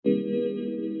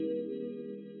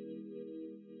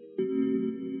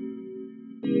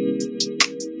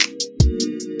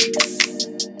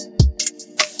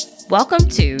Welcome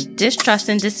to Distrust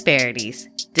and Disparities,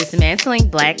 Dismantling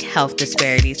Black Health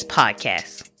Disparities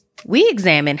podcast. We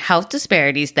examine health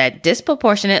disparities that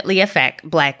disproportionately affect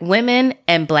Black women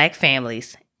and Black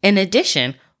families. In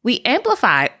addition, we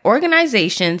amplify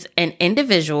organizations and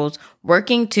individuals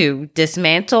working to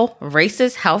dismantle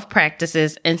racist health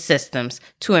practices and systems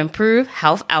to improve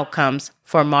health outcomes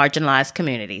for marginalized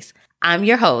communities. I'm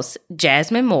your host,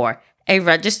 Jasmine Moore, a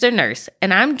registered nurse,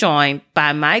 and I'm joined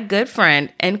by my good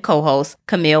friend and co-host,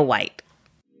 Camille White.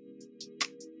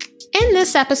 In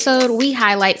this episode, we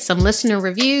highlight some listener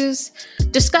reviews,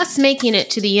 discuss making it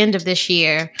to the end of this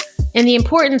year, and the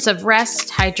importance of rest,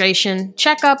 hydration,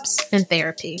 checkups, and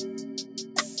therapy.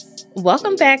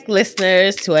 Welcome back,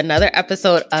 listeners, to another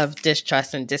episode of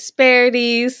Distrust and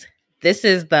Disparities. This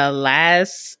is the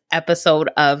last episode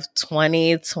of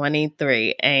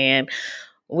 2023, and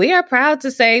we are proud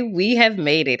to say we have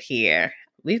made it here.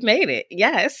 We've made it,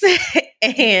 yes.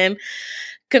 And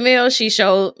Camille, she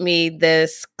showed me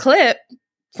this clip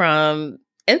from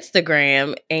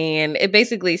Instagram, and it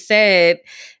basically said,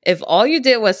 if all you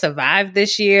did was survive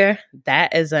this year,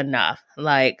 that is enough.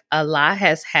 Like, a lot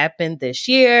has happened this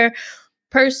year,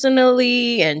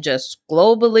 personally and just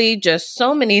globally. Just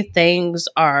so many things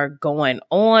are going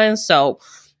on. So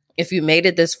if you made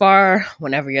it this far,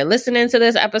 whenever you're listening to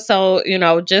this episode,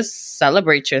 just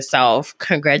celebrate yourself,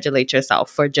 congratulate yourself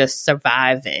for just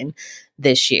surviving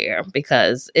this year,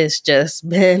 because it's just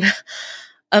been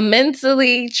a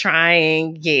mentally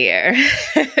trying year.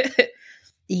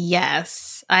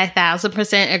 Yes, I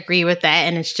 1,000% agree with that.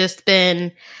 And it's just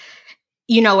been,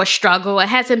 a struggle. It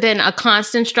hasn't been a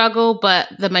constant struggle, but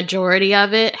the majority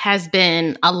of it has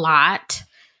been a lot.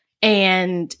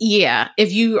 And yeah,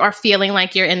 if you are feeling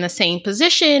like you're in the same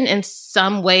position in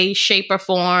some way, shape, or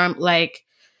form, like,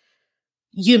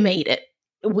 you made it.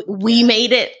 We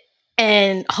made it.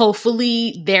 And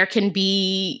hopefully there can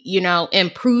be,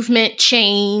 improvement,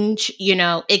 change,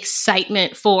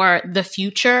 excitement for the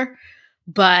future.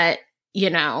 But,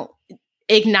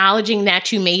 acknowledging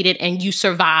that you made it and you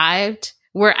survived,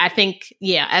 where I think,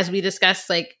 as we discussed,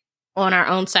 like, on our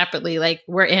own separately, like,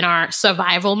 we're in our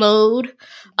survival mode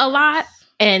a lot.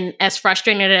 And as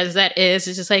frustrating as that is,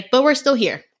 it's just like, but we're still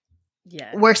here.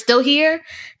 Yeah, we're still here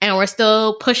and we're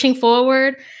still pushing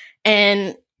forward.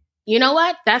 And you know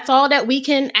what? That's all that we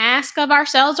can ask of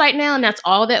ourselves right now. And that's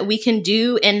all that we can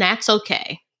do. And that's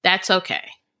okay. That's okay.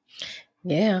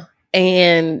 Yeah.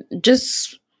 And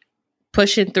just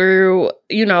pushing through,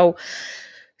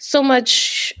 so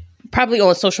much. Probably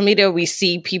on social media, we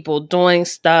see people doing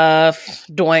stuff,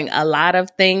 doing a lot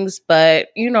of things, but,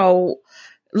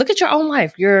 look at your own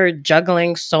life. You're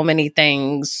juggling so many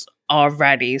things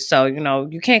already. So,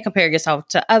 you can't compare yourself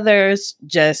to others.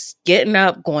 Just getting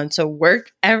up, going to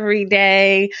work every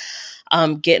day,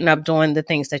 getting up, doing the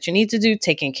things that you need to do,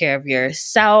 taking care of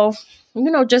yourself,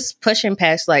 just pushing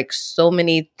past, like, so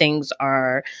many things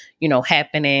are,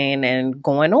 happening and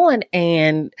going on.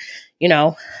 And,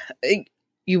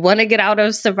 you want to get out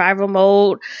of survival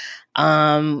mode.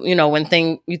 When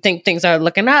you think things are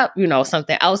looking up,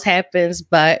 something else happens,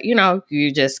 but,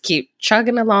 you just keep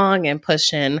chugging along and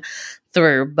pushing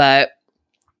through. But,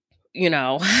 we're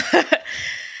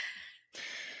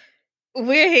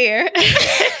here.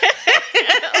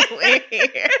 We're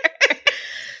here.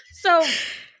 So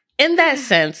in that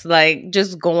sense, like,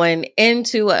 just going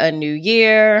into a new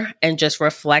year and just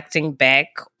reflecting back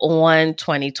on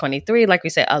 2023, like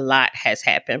we said, a lot has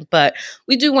happened. But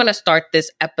we do want to start this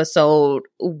episode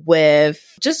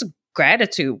with just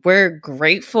gratitude. We're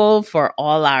grateful for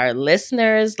all our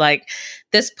listeners. Like,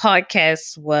 this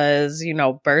podcast was,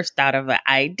 birthed out of an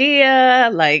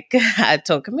idea. Like, I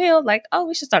told Camille, like, oh,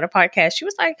 we should start a podcast. She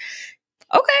was like,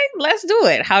 okay, let's do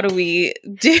it. How do we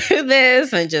do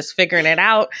this? And just figuring it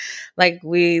out. Like,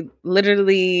 we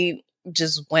literally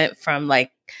just went from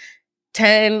like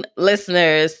 10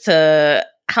 listeners to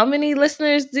how many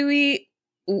listeners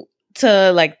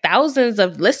to like thousands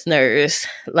of listeners.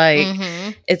 Like,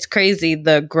 It's crazy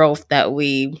the growth that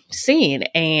we've seen.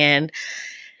 And,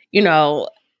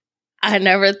 I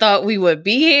never thought we would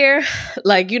be here.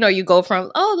 Like, you go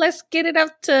from, oh, let's get it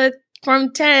up to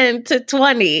from 10 to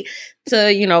 20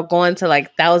 to, going to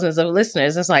like thousands of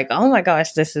listeners. It's like, oh my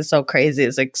gosh, this is so crazy.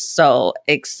 It's like so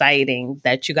exciting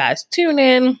that you guys tune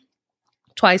in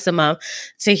twice a month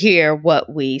to hear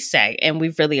what we say. And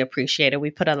we really appreciate it.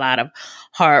 We put a lot of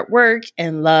hard work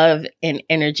and love and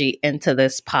energy into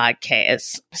this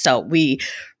podcast. So we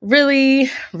really,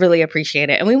 really appreciate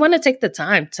it. And we want to take the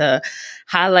time to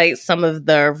highlight some of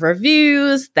the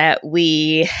reviews that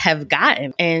we have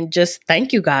gotten and just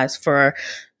thank you guys for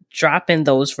dropping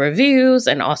those reviews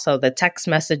and also the text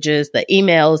messages, the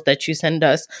emails that you send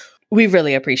us. We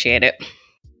really appreciate it.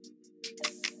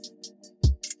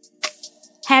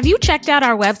 Have you checked out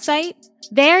our website?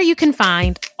 There you can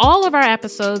find all of our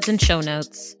episodes and show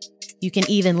notes. You can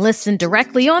even listen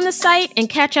directly on the site and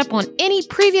catch up on any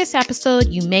previous episode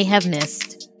you may have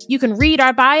missed. You can read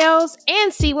our bios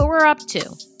and see what we're up to.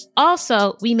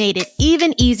 Also, we made it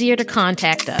even easier to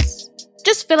contact us.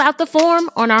 Just fill out the form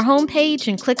on our homepage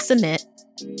and click submit.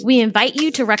 We invite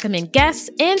you to recommend guests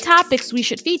and topics we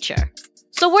should feature.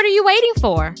 So what are you waiting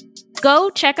for? Go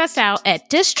check us out at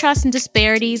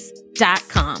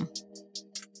distrustanddisparities.com.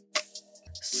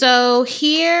 So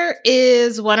here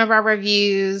is one of our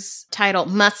reviews titled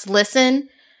Must Listen.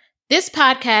 This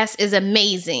podcast is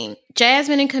amazing.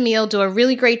 Jasmine and Camille do a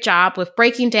really great job with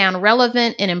breaking down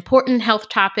relevant and important health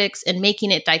topics and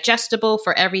making it digestible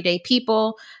for everyday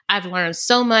people. I've learned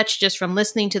so much just from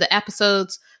listening to the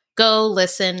episodes. Go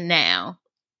listen now.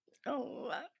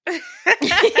 Oh, It's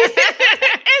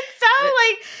so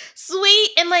sweet.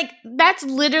 And that's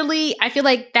literally, I feel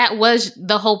like that was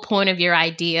the whole point of your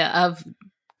idea of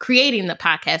creating the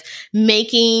podcast,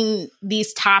 making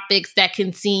these topics that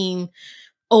can seem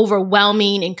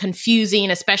overwhelming and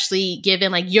confusing, especially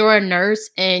given you're a nurse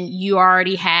and you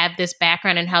already have this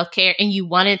background in healthcare and you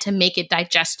wanted to make it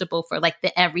digestible for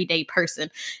the everyday person,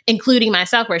 including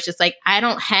myself, where it's just I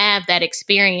don't have that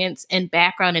experience and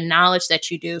background and knowledge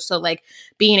that you do. So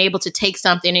being able to take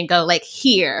something and go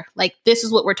here, this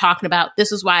is what we're talking about.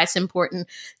 This is why it's important.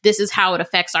 This is how it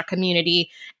affects our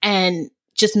community, and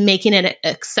just making it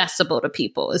accessible to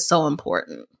people is so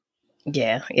important.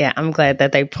 Yeah. I'm glad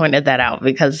that they pointed that out,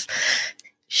 because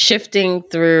shifting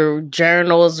through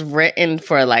journals written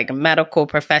for medical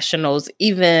professionals,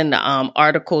 even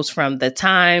articles from the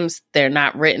Times, they're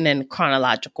not written in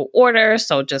chronological order.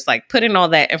 So just putting all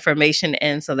that information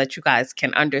in so that you guys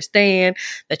can understand,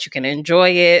 that you can enjoy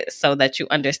it, so that you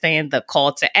understand the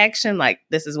call to action,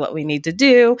 this is what we need to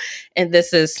do. And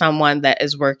this is someone that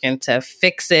is working to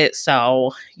fix it.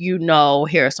 So,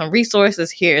 here are some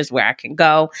resources. Here's where I can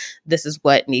go. This is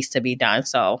what needs to be done.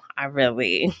 So I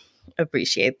really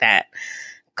appreciate that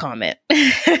comment.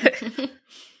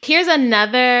 Here's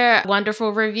another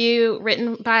wonderful review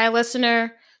written by a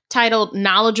listener titled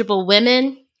Knowledgeable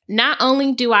Women. Not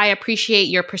only do I appreciate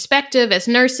your perspective as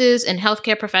nurses and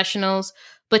healthcare professionals,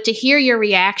 but to hear your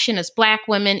reaction as Black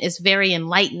women is very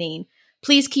enlightening.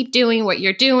 Please keep doing what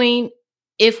you're doing.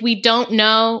 If we don't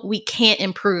know, we can't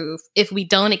improve. If we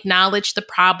don't acknowledge the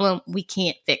problem, we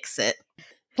can't fix it.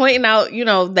 Pointing out,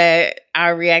 that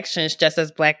our reactions just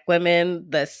as Black women,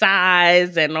 the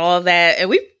size and all that. And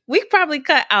we probably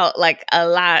cut out a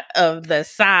lot of the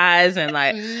size and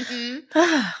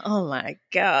oh my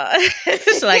God.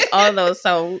 It's all those.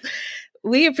 So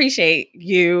we appreciate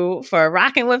you for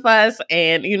rocking with us.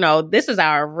 And, this is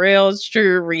our real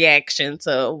true reaction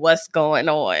to what's going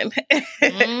on.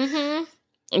 Mm-hmm.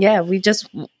 Yeah,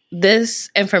 this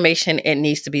information, it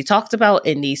needs to be talked about.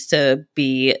 It needs to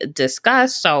be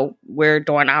discussed. So we're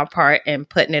doing our part and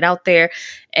putting it out there.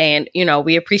 And,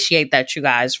 we appreciate that you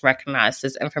guys recognize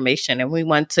this information, and we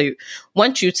want you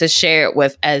to share it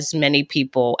with as many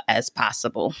people as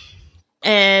possible.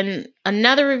 And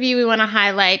another review we want to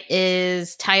highlight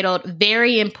is titled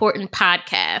Very Important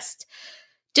Podcast.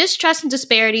 Distrust and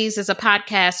Disparities is a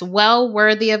podcast well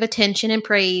worthy of attention and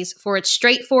praise for its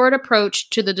straightforward approach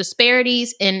to the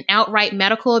disparities and outright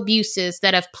medical abuses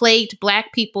that have plagued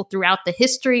Black people throughout the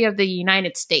history of the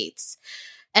United States.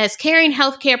 As caring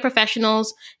healthcare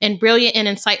professionals and brilliant and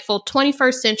insightful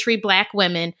 21st century Black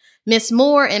women, Miss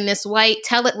Moore and Miss White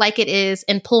tell it like it is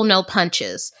and pull no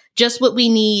punches. Just what we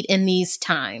need in these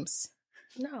times.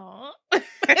 No.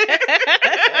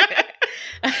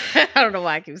 I don't know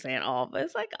why I keep saying all, but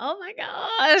it's oh my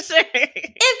gosh.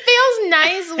 It feels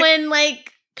nice when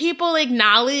people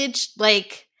acknowledge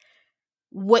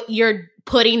what you're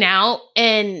putting out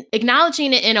and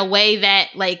acknowledging it in a way that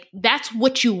that's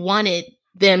what you wanted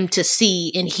them to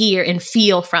see and hear and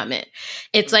feel from it.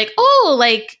 It's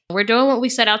we're doing what we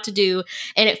set out to do.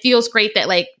 And it feels great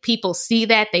that people see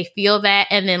that, they feel that,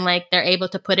 and then they're able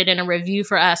to put it in a review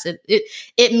for us.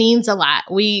 It means a lot.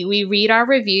 We read our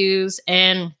reviews,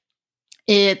 and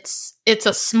it's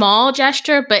a small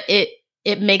gesture, but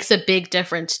it makes a big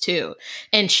difference too.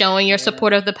 And showing your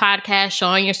support of the podcast,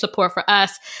 showing your support for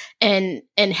us, and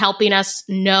helping us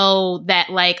know that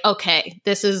okay,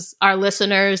 this is our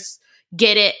listeners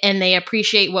get it and they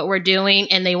appreciate what we're doing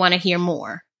and they want to hear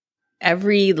more.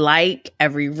 every like,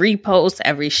 every repost,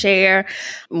 every share.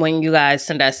 When you guys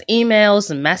send us emails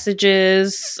and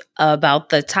messages about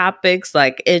the topics,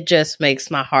 like it just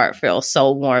makes my heart feel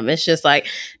so warm. It's just like,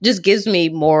 just gives me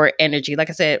more energy. Like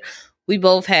I said, we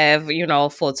both have,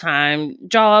 full-time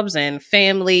jobs and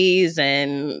families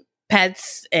and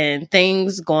pets and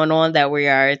things going on that we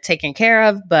are taking care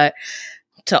of, but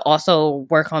to also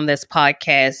work on this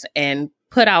podcast and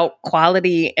put out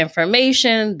quality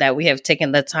information that we have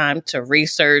taken the time to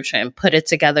research and put it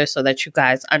together so that you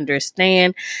guys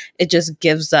understand. It just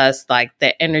gives us like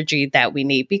the energy that we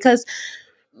need, because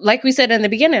like we said in the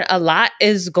beginning, a lot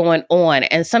is going on.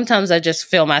 And sometimes I just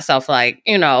feel myself like,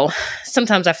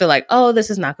 sometimes I feel like, oh, this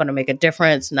is not going to make a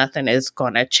difference. Nothing is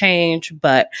going to change.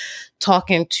 But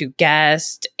talking to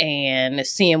guests and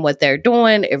seeing what they're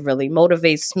doing, it really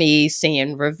motivates me.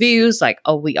 Seeing reviews like,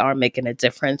 oh, we are making a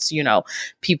difference.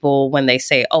 People, when they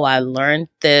say, oh, I learned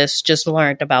this, just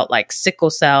learned about like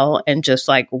sickle cell and just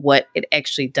like what it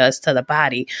actually does to the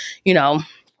body,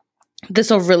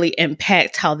 this will really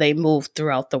impact how they move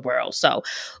throughout the world. So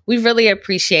we really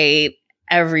appreciate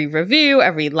every review,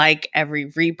 every like,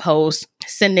 every repost,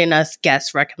 sending us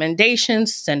guest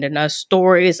recommendations, sending us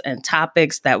stories and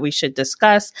topics that we should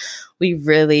discuss. We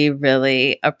really,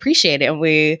 really appreciate it. And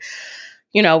we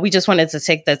just wanted to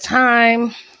take the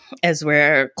time as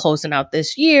we're closing out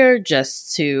this year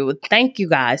just to thank you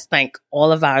guys, thank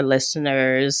all of our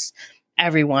listeners,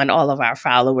 everyone, all of our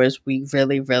followers. We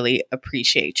really, really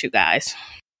appreciate you guys.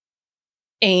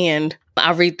 And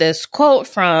I'll read this quote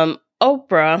from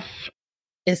Oprah.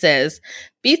 It says,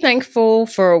 "Be thankful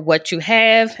for what you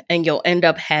have and you'll end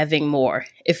up having more.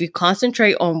 If you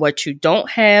concentrate on what you don't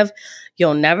have,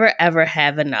 you'll never, ever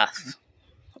have enough."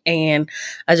 And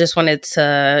I just wanted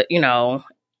to,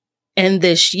 end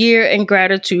this year in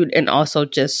gratitude and also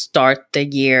just start the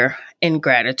year in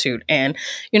gratitude. And,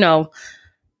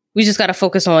 we just got to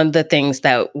focus on the things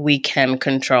that we can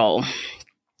control,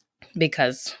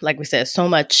 because like we said, so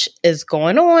much is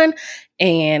going on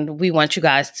and we want you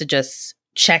guys to just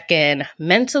check in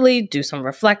mentally, do some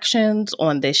reflections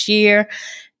on this year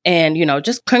and,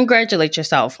 just congratulate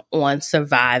yourself on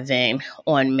surviving,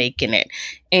 on making it.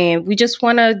 And we just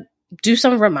want to do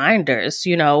some reminders,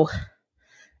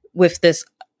 with this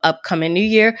upcoming new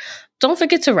year. Don't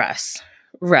forget to rest.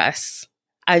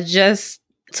 I just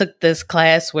took this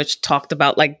class which talked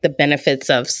about like the benefits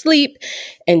of sleep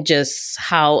and just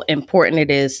how important it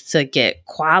is to get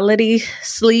quality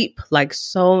sleep.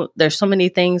 So there's so many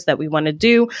things that we want to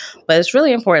do, but it's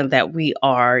really important that we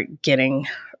are getting,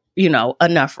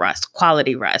 enough rest,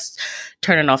 quality rest,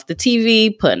 turning off the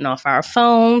TV, putting off our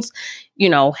phones,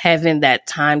 having that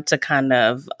time to kind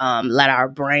of let our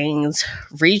brains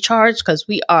recharge, because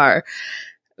we are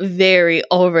very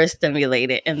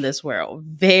overstimulated in this world.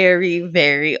 Very,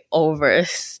 very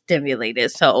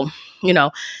overstimulated. So,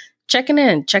 checking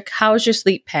in, check how's your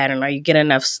sleep pattern. Are you getting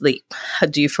enough sleep?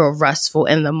 Do you feel restful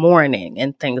in the morning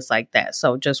and things like that?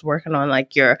 So just working on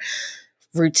like your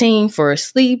routine for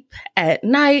sleep at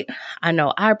night. I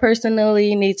know I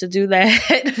personally need to do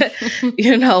that,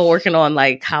 working on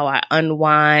like how I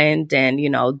unwind and,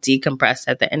 decompress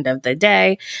at the end of the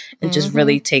day and just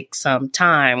really take some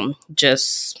time.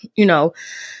 Just,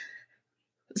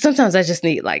 sometimes I just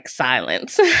need like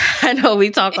silence. I know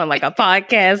we talk on like a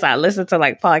podcast. I listen to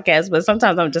like podcasts, but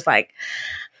sometimes I'm just like,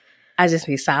 I just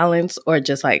need silence or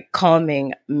just like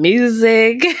calming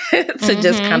music to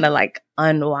just kind of like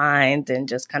unwind and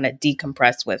just kind of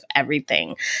decompress with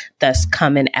everything that's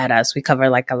coming at us. We cover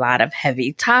like a lot of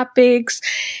heavy topics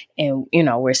and,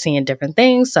 we're seeing different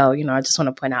things. So, I just want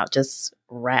to point out, just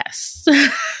rest.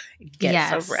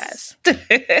 Get some rest.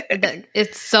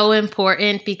 It's so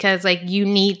important because like you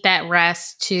need that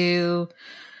rest to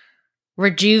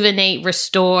rejuvenate,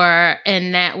 restore,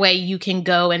 and that way you can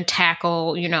go and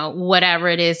tackle, whatever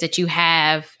it is that you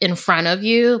have in front of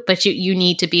you, but you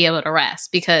need to be able to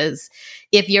rest, because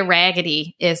if you're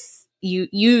raggedy, it's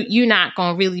you're not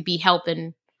going to really be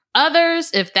helping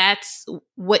others if that's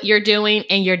what you're doing,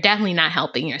 and you're definitely not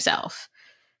helping yourself.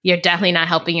 You're definitely not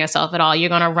helping yourself at all. You're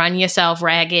going to run yourself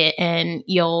ragged and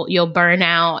you'll burn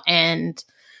out, and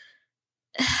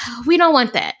we don't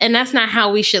want that. And that's not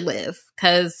how we should live,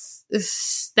 because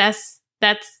that's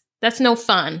no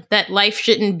fun. That life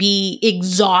shouldn't be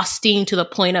exhausting to the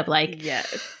point of like,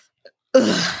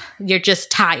 you're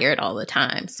just tired all the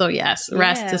time. So yes,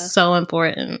 rest is so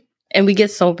important. And we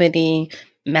get so many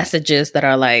messages that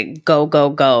are like, go, go,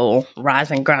 go,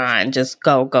 rise and grind, just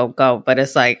go, go, go. But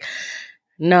it's like,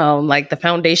 No, like the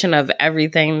foundation of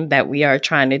everything that we are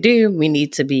trying to do, we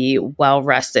need to be well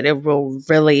rested. It will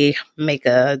really make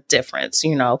a difference.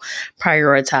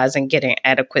 Prioritizing getting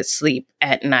adequate sleep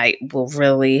at night will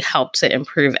really help to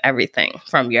improve everything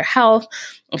from your health.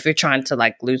 If you're trying to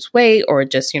like lose weight or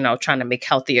just, trying to make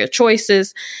healthier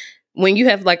choices, when you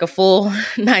have like a full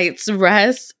night's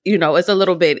rest, it's a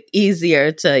little bit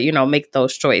easier to, make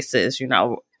those choices,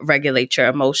 regulate your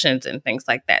emotions and things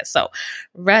like that. So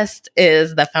rest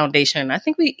is the foundation. I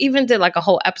think we even did like a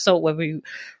whole episode where we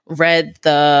read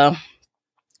the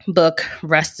book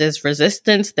Rest is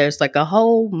Resistance. There's like a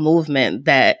whole movement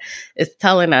that is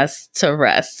telling us to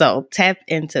rest. So tap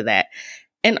into that.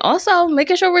 And also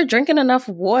making sure we're drinking enough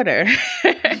water.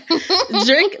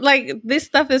 Like this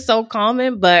stuff is so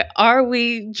common, but are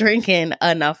we drinking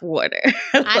enough water?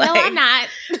 I know I'm not.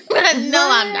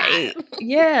 I'm not.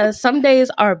 Yeah, some days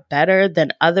are better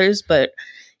than others, but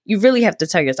you really have to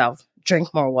tell yourself,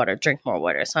 drink more water.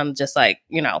 So I'm just like,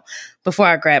 before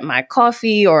I grab my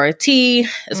coffee or a tea,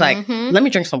 it's like, let me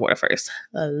drink some water first.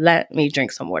 Let me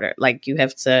drink some water. Like you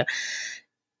have to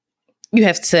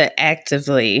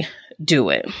actively do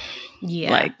it.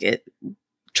 Yeah. Like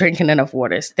drinking enough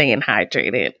water, staying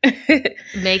hydrated.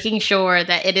 Making sure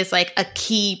that it is like a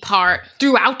key part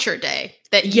throughout your day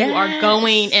that you are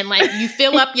going and like you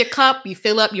fill up your cup, you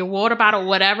fill up your water bottle,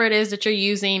 whatever it is that you're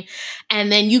using,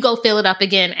 and then you go fill it up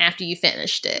again after you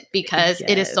finished it because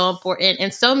it is so important.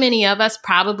 And so many of us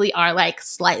probably are like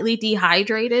slightly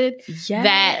dehydrated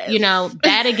that,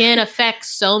 that again affects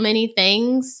so many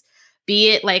things.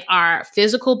 Be it like our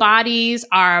physical bodies,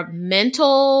 our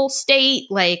mental state,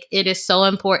 like it is so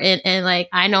important. And like,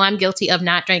 I know I'm guilty of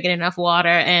not drinking enough water.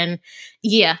 And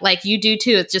yeah, like you do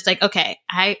too. It's just like, okay,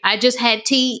 I just had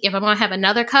tea. If I'm going to have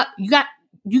another cup, you got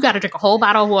to drink a whole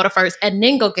bottle of water first and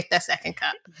then go get that second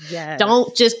cup. Yes.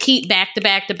 Don't just keep back to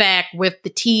back to back with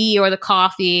the tea or the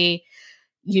coffee,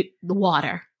 the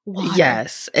water.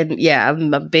 Yes. And yeah,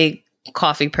 I'm a big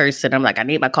coffee person. I'm like, I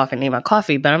need my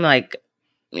coffee. But I'm like,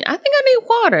 I think I need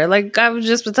water. Like I was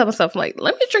just telling myself, like,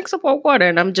 let me drink some more water.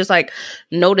 And I'm just like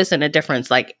noticing a difference.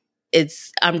 Like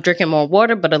I'm drinking more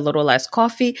water, but a little less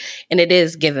coffee. And it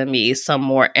is giving me some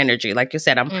more energy. Like you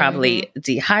said, I'm probably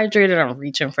dehydrated. I'm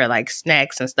reaching for like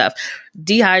snacks and stuff.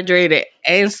 Dehydrated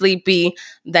and sleepy,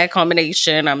 that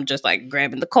combination, I'm just like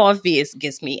grabbing the coffee. It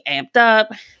gets me amped up.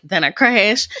 Then I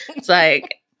crash. It's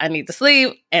like, I need to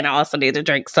sleep and I also need to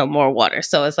drink some more water.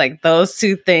 So it's like those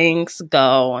two things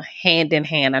go hand in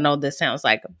hand. I know this sounds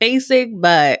like basic,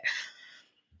 but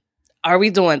are we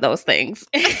doing those things?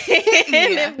 And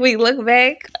if we look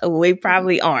back, we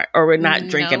probably aren't, or we're not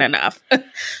drinking enough.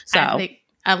 So I think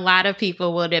a lot of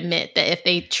people would admit that if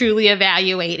they truly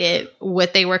evaluated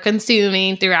what they were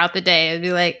consuming throughout the day, it'd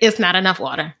be like, it's not enough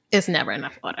water. It's never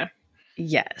enough water.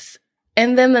 Yes.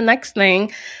 And then the next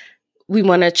thing, we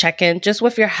want to check in just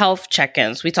with your health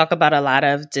check-ins. We talk about a lot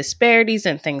of disparities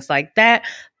and things like that,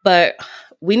 but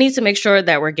we need to make sure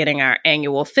that we're getting our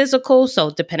annual physical. So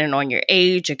depending on your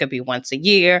age, it could be once a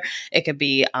year. It could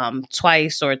be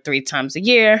twice or 3 times a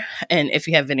year. And if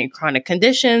you have any chronic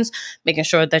conditions, making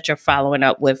sure that you're following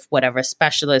up with whatever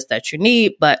specialist that you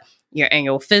need. But your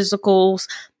annual physicals,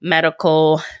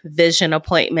 medical, vision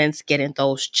appointments, getting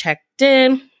those checked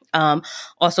in.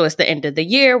 Also, it's the end of the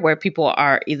year where people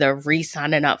are either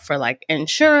re-signing up for like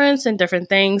insurance and different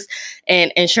things.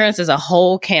 And insurance is a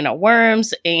whole can of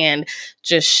worms, and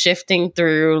just shifting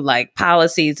through like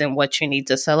policies and what you need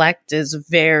to select is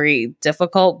very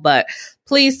difficult. But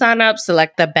please sign up,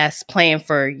 select the best plan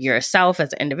for yourself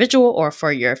as an individual or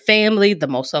for your family, the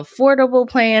most affordable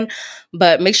plan.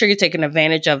 But make sure you're taking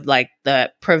advantage of like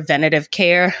the preventative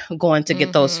care, going to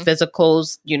get those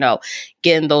physicals,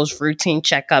 getting those routine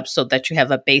checkups so that you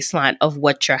have a baseline of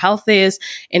what your health is.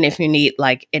 And if you need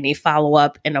like any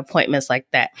follow-up and appointments like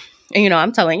that. And,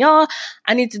 I'm telling y'all,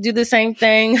 I need to do the same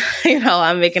thing.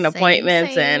 I'm making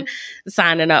appointments and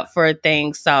signing up for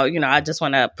things. So, I just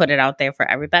want to put it out there for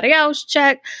everybody else.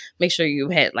 Check. Make sure you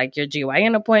hit like your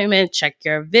GYN appointment, check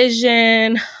your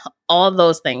vision, all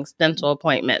those things, dental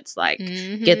appointments, like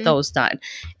get those done.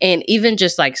 And even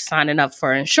just like signing up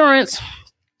for insurance,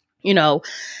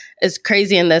 it's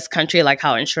crazy in this country, like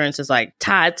how insurance is like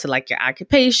tied to like your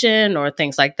occupation or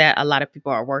things like that. A lot of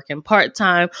people are working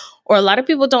part-time, or a lot of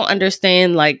people don't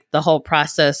understand like the whole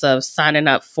process of signing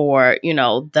up for,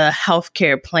 the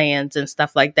healthcare plans and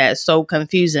stuff like that. It's so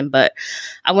confusing, but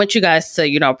I want you guys to,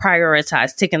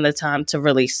 prioritize taking the time to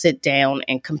really sit down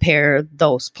and compare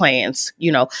those plans.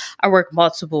 I work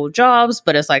multiple jobs,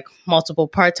 but it's like multiple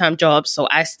part-time jobs. So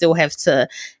I still have to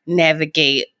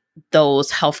navigate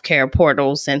those healthcare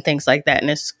portals and things like that. And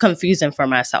it's confusing for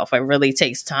myself. It really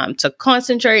takes time to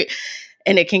concentrate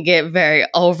and it can get very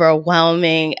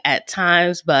overwhelming at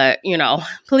times. But,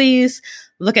 please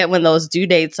look at when those due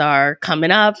dates are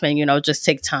coming up and, just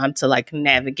take time to like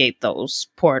navigate those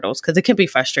portals because it can be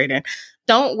frustrating.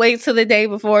 Don't wait till the day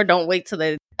before. Don't wait till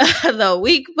the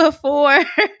week before.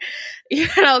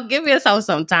 Give yourself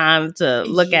some time to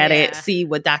look at it, see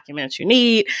what documents you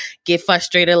need, get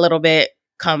frustrated a little bit,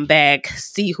 come back,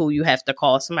 see who you have to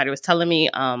call. Somebody was telling me,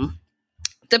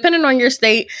 depending on your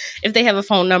state, if they have a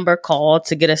phone number, call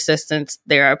to get assistance.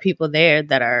 There are people there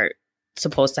that are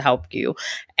supposed to help you.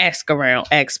 Ask around,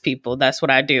 ask people. That's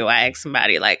what I do. I ask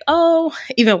somebody like,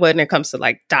 even when it comes to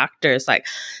like doctors, like,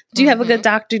 do you have a good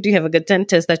doctor? Do you have a good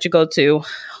dentist that you go to?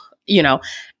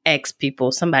 Ask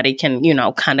people. Somebody can,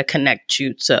 kind of connect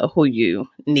you to who you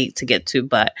need to get to,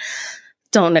 but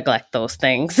don't neglect those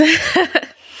things.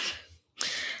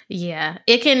 Yeah,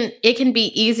 it can be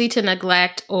easy to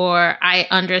neglect, or I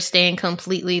understand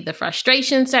completely the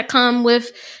frustrations that come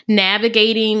with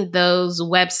navigating those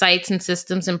websites and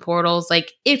systems and portals.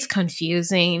 Like, it's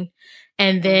confusing.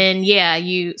 And then,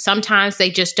 sometimes they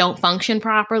just don't function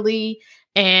properly,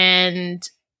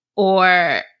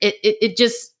 or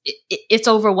it's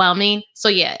overwhelming. So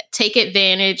take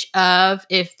advantage of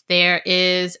if there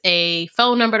is a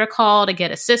phone number to call to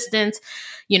get assistance.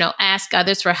 Ask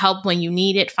others for help when you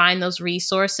need it, find those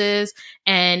resources.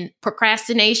 And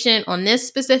procrastination on this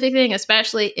specific thing,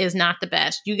 especially, is not the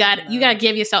best. You got to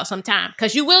give yourself some time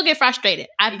because you will get frustrated.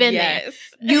 I've been there.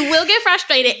 You will get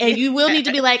frustrated and you will need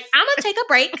to be like, I'm going to take a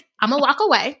break. I'm going to walk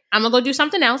away. I'm going to go do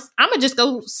something else. I'm going to just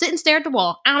go sit and stare at the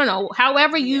wall. I don't know.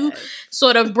 However you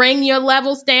sort of bring your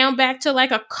levels down back to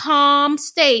like a calm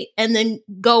state and then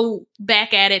go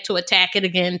back at it to attack it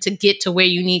again to get to where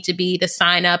you need to be to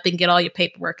sign up and get all your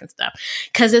paperwork and stuff.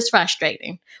 Because it's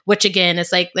frustrating, which again,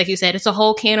 it's like you said, it's a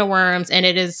whole can of worms, and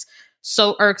it is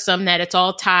so irksome that it's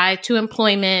all tied to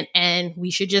employment, and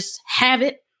we should just have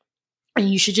it. And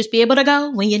you should just be able to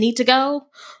go when you need to go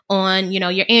on,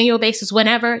 your annual basis,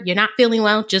 whenever you're not feeling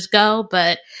well, just go.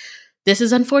 But this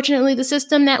is unfortunately the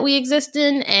system that we exist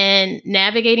in, and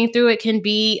navigating through it can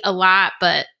be a lot,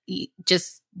 but you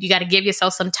got to give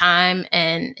yourself some time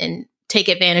and take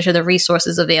advantage of the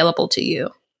resources available to you.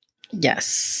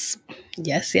 Yes.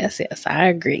 I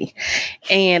agree.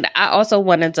 And I also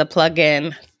wanted to plug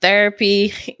in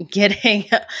therapy, getting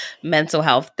mental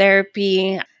health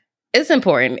therapy. It's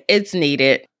important. It's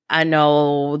needed. I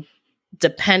know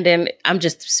I'm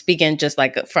just speaking just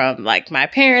like from like my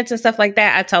parents and stuff like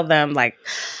that. I tell them like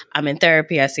I'm in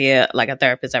therapy. I see a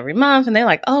therapist every month and they're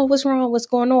like, oh, what's wrong? What's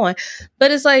going on? But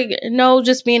it's like, no,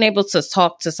 just being able to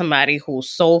talk to somebody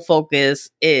whose sole focus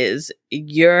is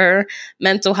your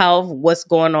mental health, what's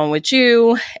going on with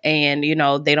you. And,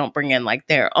 they don't bring in like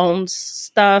their own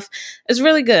stuff. It's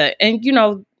really good. And,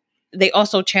 they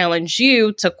also challenge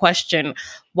you to question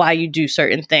why you do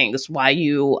certain things, why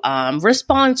you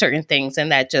respond certain things.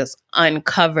 And that just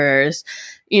uncovers,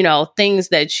 things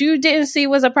that you didn't see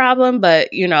was a problem. But,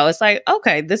 it's like,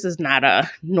 okay, this is not a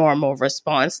normal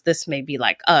response. This may be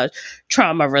like a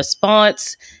trauma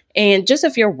response. And just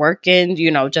if you're working,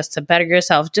 just to better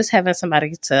yourself, just having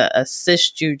somebody to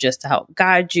assist you, just to help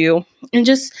guide you, and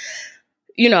just,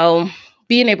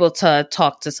 being able to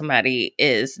talk to somebody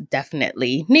is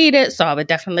definitely needed. So I would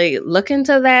definitely look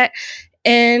into that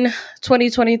in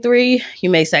 2023. You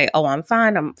may say, oh, I'm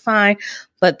fine.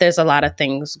 But there's a lot of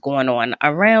things going on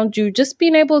around you. Just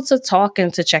being able to talk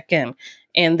and to check in.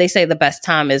 And they say the best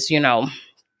time is,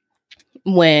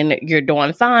 when you're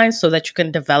doing fine, so that you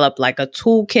can develop like a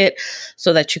toolkit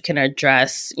so that you can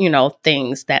address,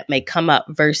 things that may come up,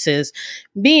 versus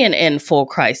being in full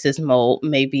crisis mode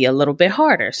may be a little bit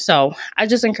harder. So I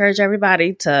just encourage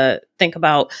everybody to think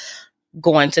about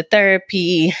going to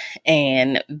therapy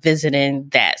and visiting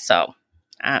that. So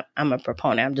I'm a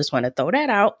proponent. I just want to throw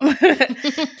that out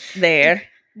there.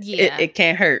 Yeah, it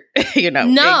can't hurt,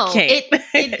 No, it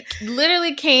can't. it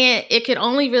literally can't. It can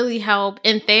only really help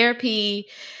in therapy.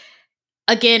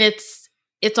 Again, it's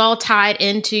all tied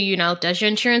into, does your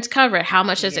insurance cover it? How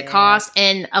much does it cost?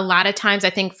 And a lot of times, I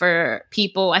think for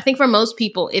most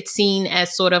people, it's seen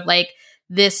as sort of like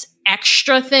this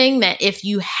extra thing that if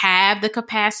you have the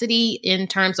capacity in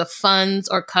terms of funds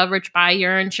or coverage by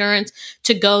your insurance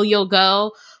to go, you'll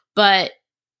go. But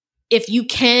if you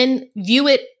can, view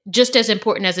it just as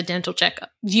important as a dental checkup.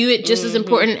 View it just as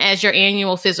important as your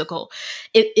annual physical.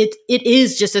 It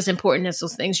is just as important as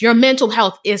those things. Your mental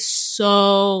health is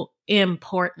so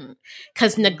important,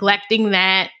 because neglecting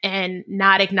that and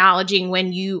not acknowledging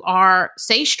when you are,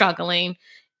 say, struggling,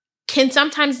 can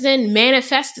sometimes then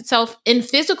manifest itself in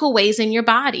physical ways in your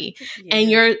body. And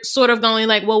you're sort of going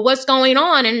like, well, what's going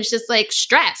on? And it's just like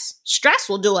stress. Stress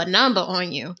will do a number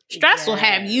on you. Stress will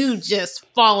have you just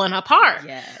falling apart.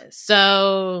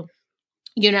 So,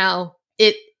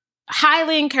 it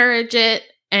highly encourage it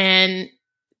and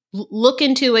look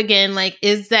into, again, like,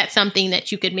 is that something that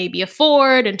you could maybe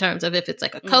afford in terms of if it's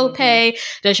like a copay?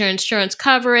 Does your insurance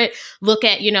cover it? Look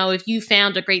at, if you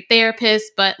found a great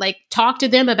therapist, but like talk to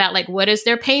them about like, what is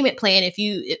their payment plan?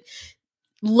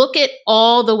 Look at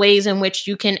all the ways in which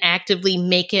you can actively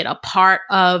make it a part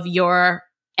of your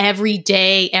every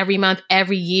day, every month,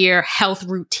 every year health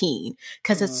routine,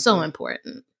 because it's so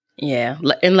important. Yeah.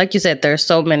 And like you said, there's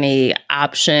so many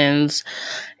options.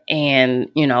 And,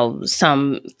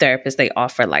 some therapists, they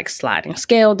offer like sliding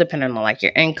scale depending on like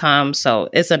your income. So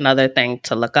it's another thing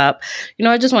to look up.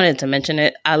 I just wanted to mention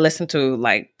it. I listened to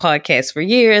like podcasts for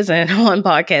years, and on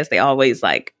podcasts, they always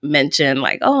like mention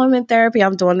like, oh, I'm in therapy,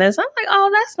 I'm doing this. I'm like,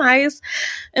 oh, that's nice.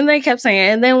 And they kept saying,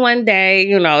 and then one day,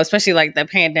 especially like the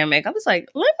pandemic, I was like,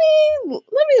 let me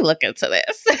look into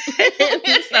this.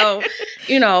 So,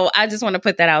 I just want to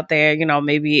put that out there.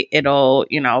 Maybe it'll,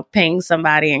 ping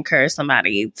somebody, encourage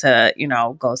somebody to,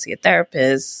 go see a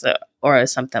therapist or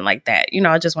something like that.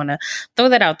 I just want to throw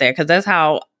that out there because that's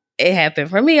how it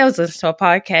happened for me. I was listening to a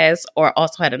podcast, or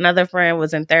also had another friend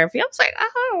was in therapy. I was like,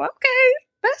 oh, okay,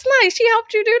 that's nice. She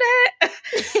helped you do that.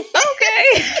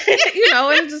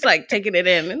 Okay. And just like taking it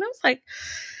in. And I was like,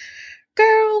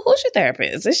 girl, who's your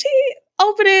therapist? Is she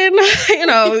opening,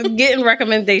 getting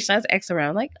recommendations? I ask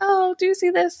around like, oh, do you see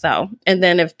this? So, and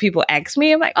then if people ask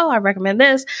me, I'm like, oh, I recommend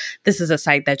this. This is a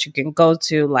site that you can go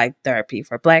to, like Therapy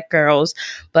for Black Girls,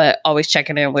 but always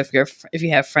checking in with if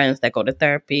you have friends that go to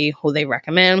therapy, who they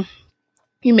recommend.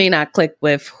 You may not click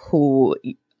with who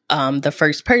the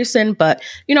first person, but,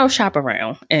 shop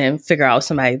around and figure out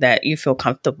somebody that you feel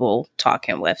comfortable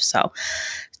talking with. So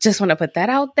just want to put that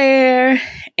out there.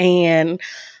 And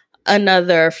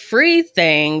another free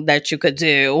thing that you could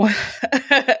do,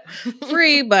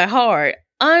 free but hard,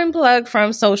 unplug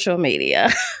from social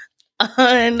media.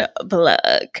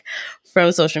 Unplug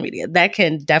from social media. That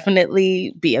can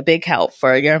definitely be a big help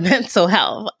for your mental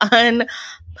health.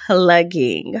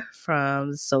 Unplugging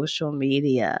from social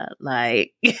media.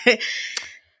 Like,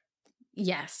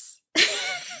 yes.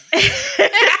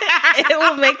 It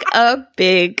will make a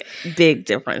big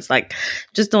difference. Like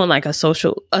just doing like a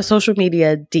social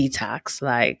media detox.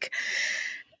 Like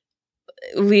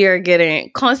we are getting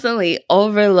constantly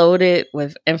overloaded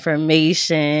with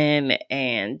information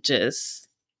and just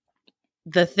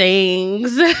the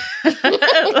things. Like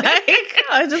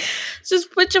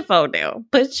just put your phone down.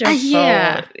 Put your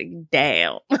phone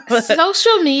down.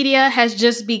 Social media has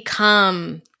just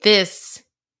become this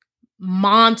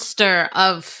monster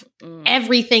of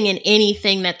everything and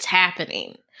anything that's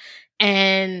happening.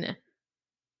 And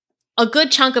a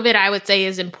good chunk of it, I would say,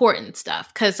 is important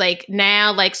stuff. Because like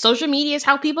now, like social media is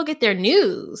how people get their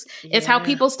news. Yeah. It's how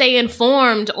people stay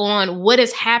informed on what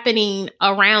is happening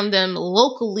around them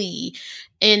locally,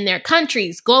 in their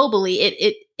countries, globally.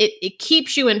 It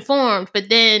keeps you informed. But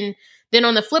then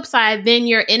on the flip side, then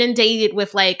you're inundated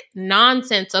with like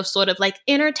nonsense of sort of like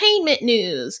entertainment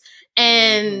news.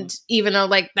 And even though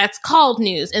like that's called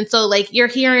news. And so like you're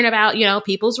hearing about,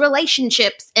 people's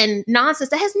relationships and nonsense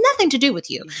that has nothing to do with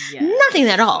you. Yes. Nothing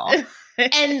at all.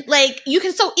 And like you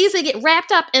can so easily get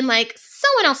wrapped up in like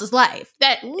someone else's life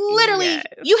that literally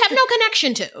you have no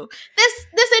connection to.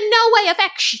 This in no way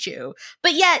affects you.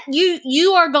 But yet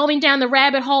you are going down the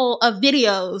rabbit hole of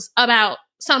videos about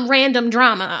some random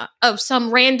drama of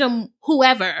some random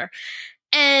whoever.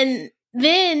 And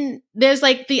then there's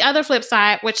like the other flip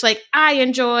side, which like I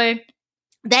enjoy,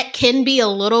 that can be a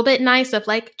little bit nice, of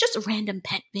like just random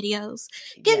pet videos.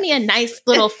 Give me a nice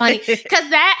little funny, because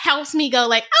that helps me go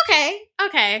like, okay.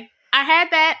 I had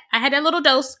that little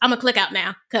dose. I'm gonna click out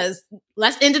now because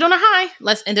let's end it on a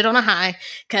high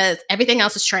because everything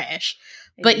else is trash.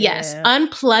 But yes,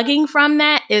 unplugging from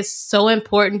that is so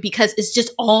important because it's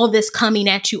just all this coming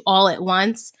at you all at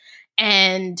once.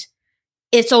 And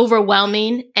it's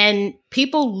overwhelming, and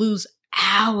people lose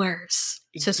hours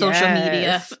to social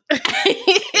media.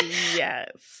 Yes.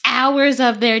 Hours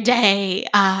of their day,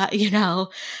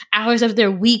 hours of their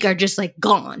week are just like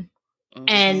gone. Mm-hmm.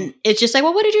 And it's just like,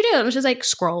 well, what did you do? It was just like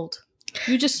scrolled.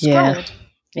 You just scrolled.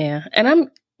 Yeah. And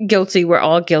I'm guilty. We're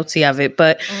all guilty of it.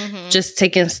 But just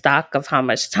taking stock of how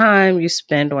much time you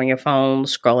spend on your phone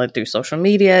scrolling through social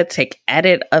media, take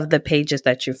edit of the pages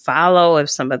that you follow. If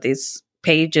some of these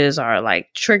pages are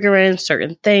like triggering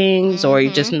certain things, or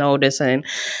you're just noticing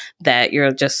that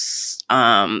you're just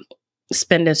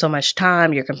spending so much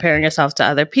time, you're comparing yourself to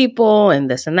other people and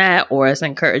this and that, or it's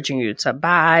encouraging you to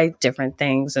buy different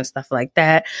things and stuff like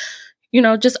that,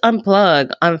 just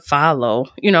unplug, unfollow,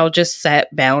 just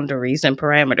set boundaries and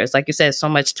parameters. Like you said, so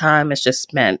much time is just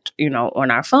spent,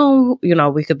 on our phone.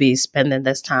 We could be spending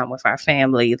this time with our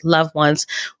family, loved ones.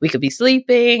 We could be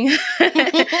sleeping,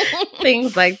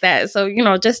 things like that. So,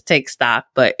 just take stock.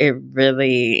 But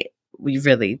we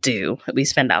really do. We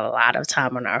spend a lot of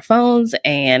time on our phones,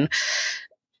 and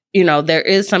there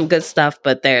is some good stuff,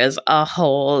 but there's a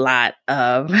whole lot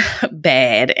of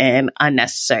bad and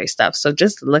unnecessary stuff. So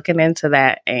just looking into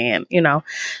that and,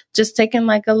 just taking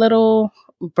like a little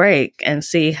break and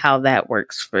see how that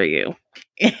works for you.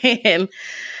 And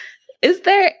is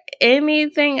there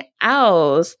anything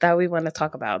else that we want to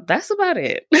talk about? That's about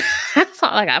it. That's all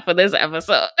I got for this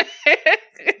episode.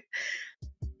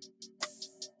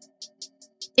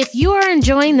 If you are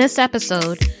enjoying this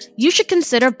episode, you should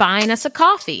consider buying us a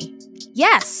coffee.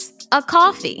 Yes, a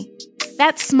coffee.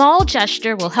 That small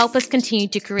gesture will help us continue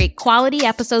to create quality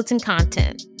episodes and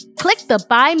content. Click the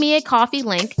Buy Me a Coffee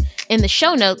link in the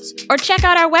show notes or check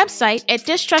out our website at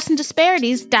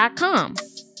distrustanddisparities.com.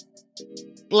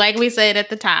 Like we said at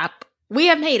the top, we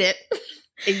have made it.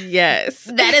 Yes.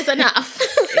 That is enough.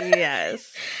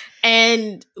 Yes.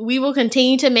 And we will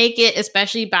continue to make it,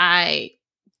 especially by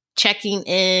checking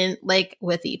in like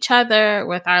with each other,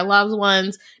 with our loved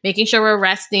ones, making sure we're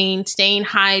resting, staying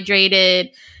hydrated,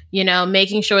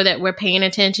 making sure that we're paying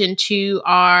attention to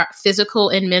our physical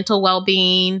and mental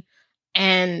well-being,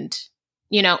 and,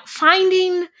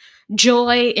 finding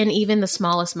joy in even the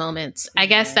smallest moments. I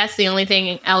guess that's the only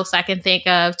thing else I can think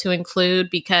of to include,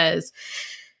 because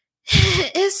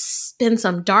it's been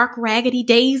some dark, raggedy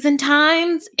days and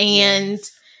times, and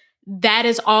that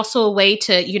is also a way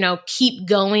to, keep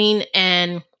going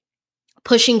and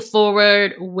pushing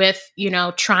forward with,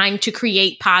 trying to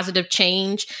create positive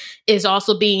change, is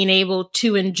also being able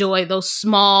to enjoy those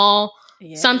small,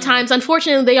 sometimes,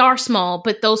 unfortunately, they are small,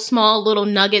 but those small little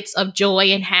nuggets of joy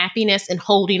and happiness, and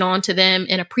holding on to them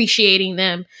and appreciating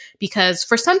them, because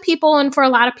for some people and for a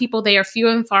lot of people, they are few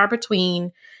and far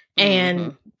between.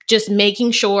 And just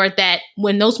making sure that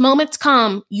when those moments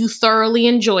come, you thoroughly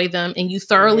enjoy them and you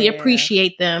thoroughly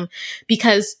appreciate them,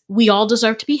 because we all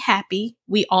deserve to be happy.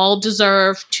 We all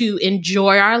deserve to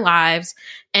enjoy our lives,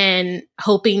 and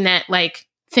hoping that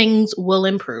things will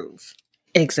improve.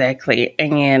 Exactly.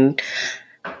 And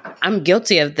I'm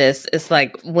guilty of this. It's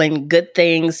like when good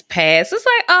things pass, it's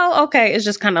like, oh, okay, it's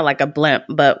just kind of like a blimp.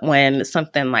 But when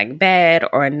something like bad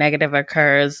or negative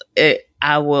occurs,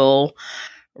 I will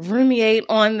ruminate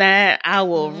on that. I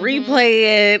will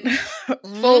replay it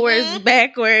forwards,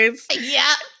 backwards.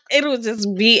 Yeah. It'll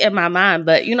just be in my mind.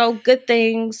 But, good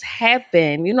things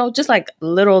happen, just like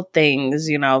little things,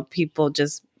 people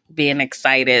just being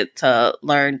excited to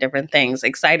learn different things,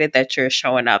 excited that you're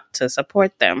showing up to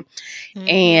support them.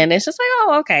 And it's just like,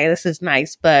 oh, okay, this is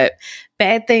nice. But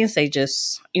bad things, they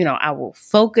just, I will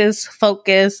focus.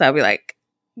 I'll be like,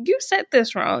 you said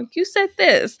this wrong. You said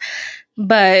this.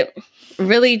 But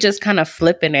really just kind of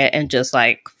flipping it and just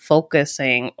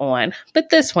focusing on, but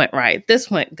this went right.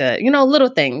 This went good. Little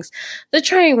things. The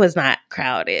train was not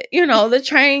crowded. The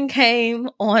train came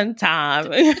on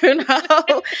time.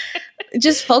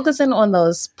 Just focusing on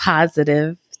those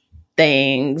positive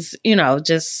things,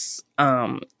 just,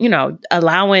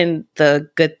 allowing the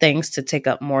good things to take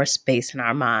up more space in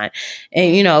our mind.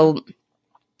 And,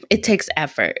 it takes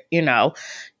effort,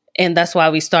 And that's why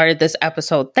we started this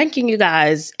episode thanking you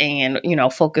guys and,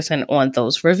 focusing on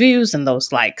those reviews and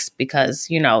those likes, because,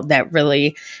 that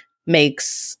really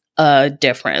makes a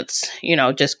difference,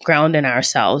 just grounding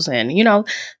ourselves and,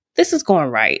 this is going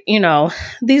right.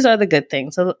 These are the good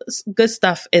things. So good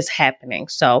stuff is happening.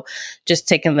 So just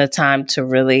taking the time to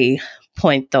really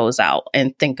point those out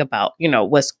and think about,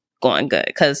 what's going good.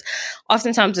 Because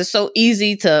oftentimes it's so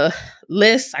easy to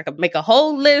list. I could make a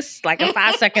whole list, in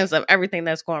 5 seconds, of everything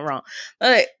that's going wrong.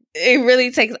 But it really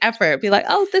takes effort. Be like,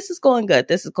 oh, this is going good.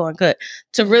 This is going good.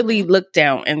 To really look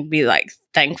down and be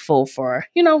thankful for,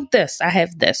 this. I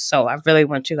have this. So I really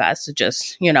want you guys to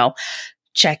just,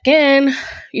 check in,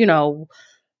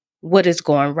 what is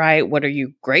going right? What are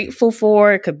you grateful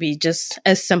for? It could be just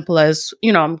as simple as,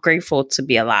 I'm grateful to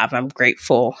be alive. I'm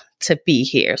grateful to be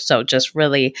here. So just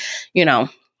really,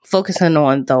 focusing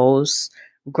on those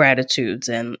gratitudes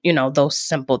and, those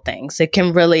simple things. It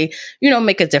can really,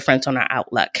 make a difference on our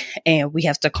outlook. And we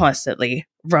have to constantly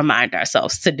remind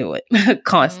ourselves to do it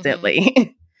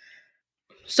constantly.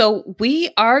 So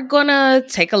we are going to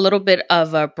take a little bit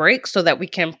of a break so that we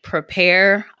can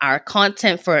prepare our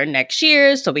content for next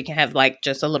year, so we can have like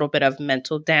just a little bit of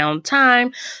mental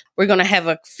downtime. We're going to have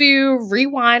a few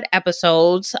rewind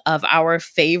episodes of our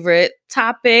favorite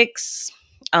topics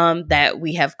that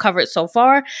we have covered so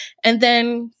far. And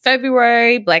then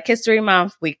February, Black History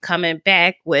Month, we coming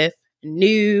back with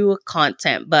new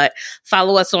content. But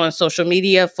follow us on social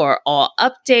media for all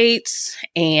updates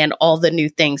and all the new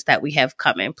things that we have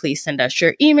coming. Please send us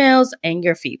your emails and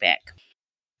your feedback.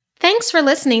 Thanks for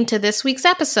listening to this week's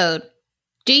episode.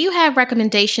 Do you have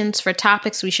recommendations for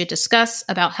topics we should discuss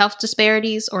about health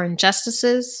disparities or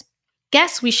injustices?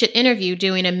 Guests we should interview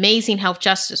doing amazing health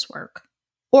justice work?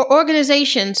 Or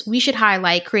organizations we should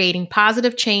highlight creating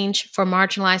positive change for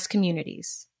marginalized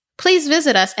communities? Please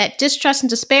visit us at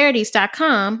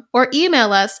distrustanddisparities.com or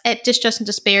email us at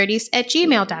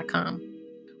distrustanddisparities@gmail.com.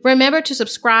 Remember to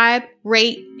subscribe,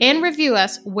 rate, and review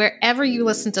us wherever you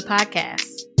listen to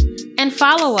podcasts. And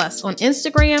follow us on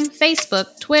Instagram,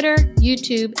 Facebook, Twitter,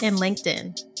 YouTube, and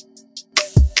LinkedIn.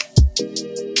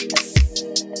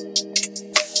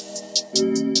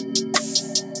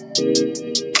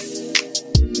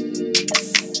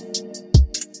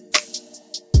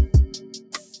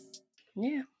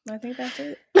 Yeah, I think that's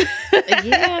it.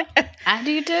 Yeah, I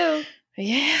do too.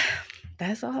 Yeah,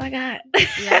 that's all I got.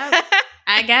 Yep.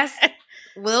 I guess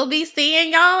we'll be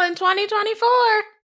seeing y'all in 2024.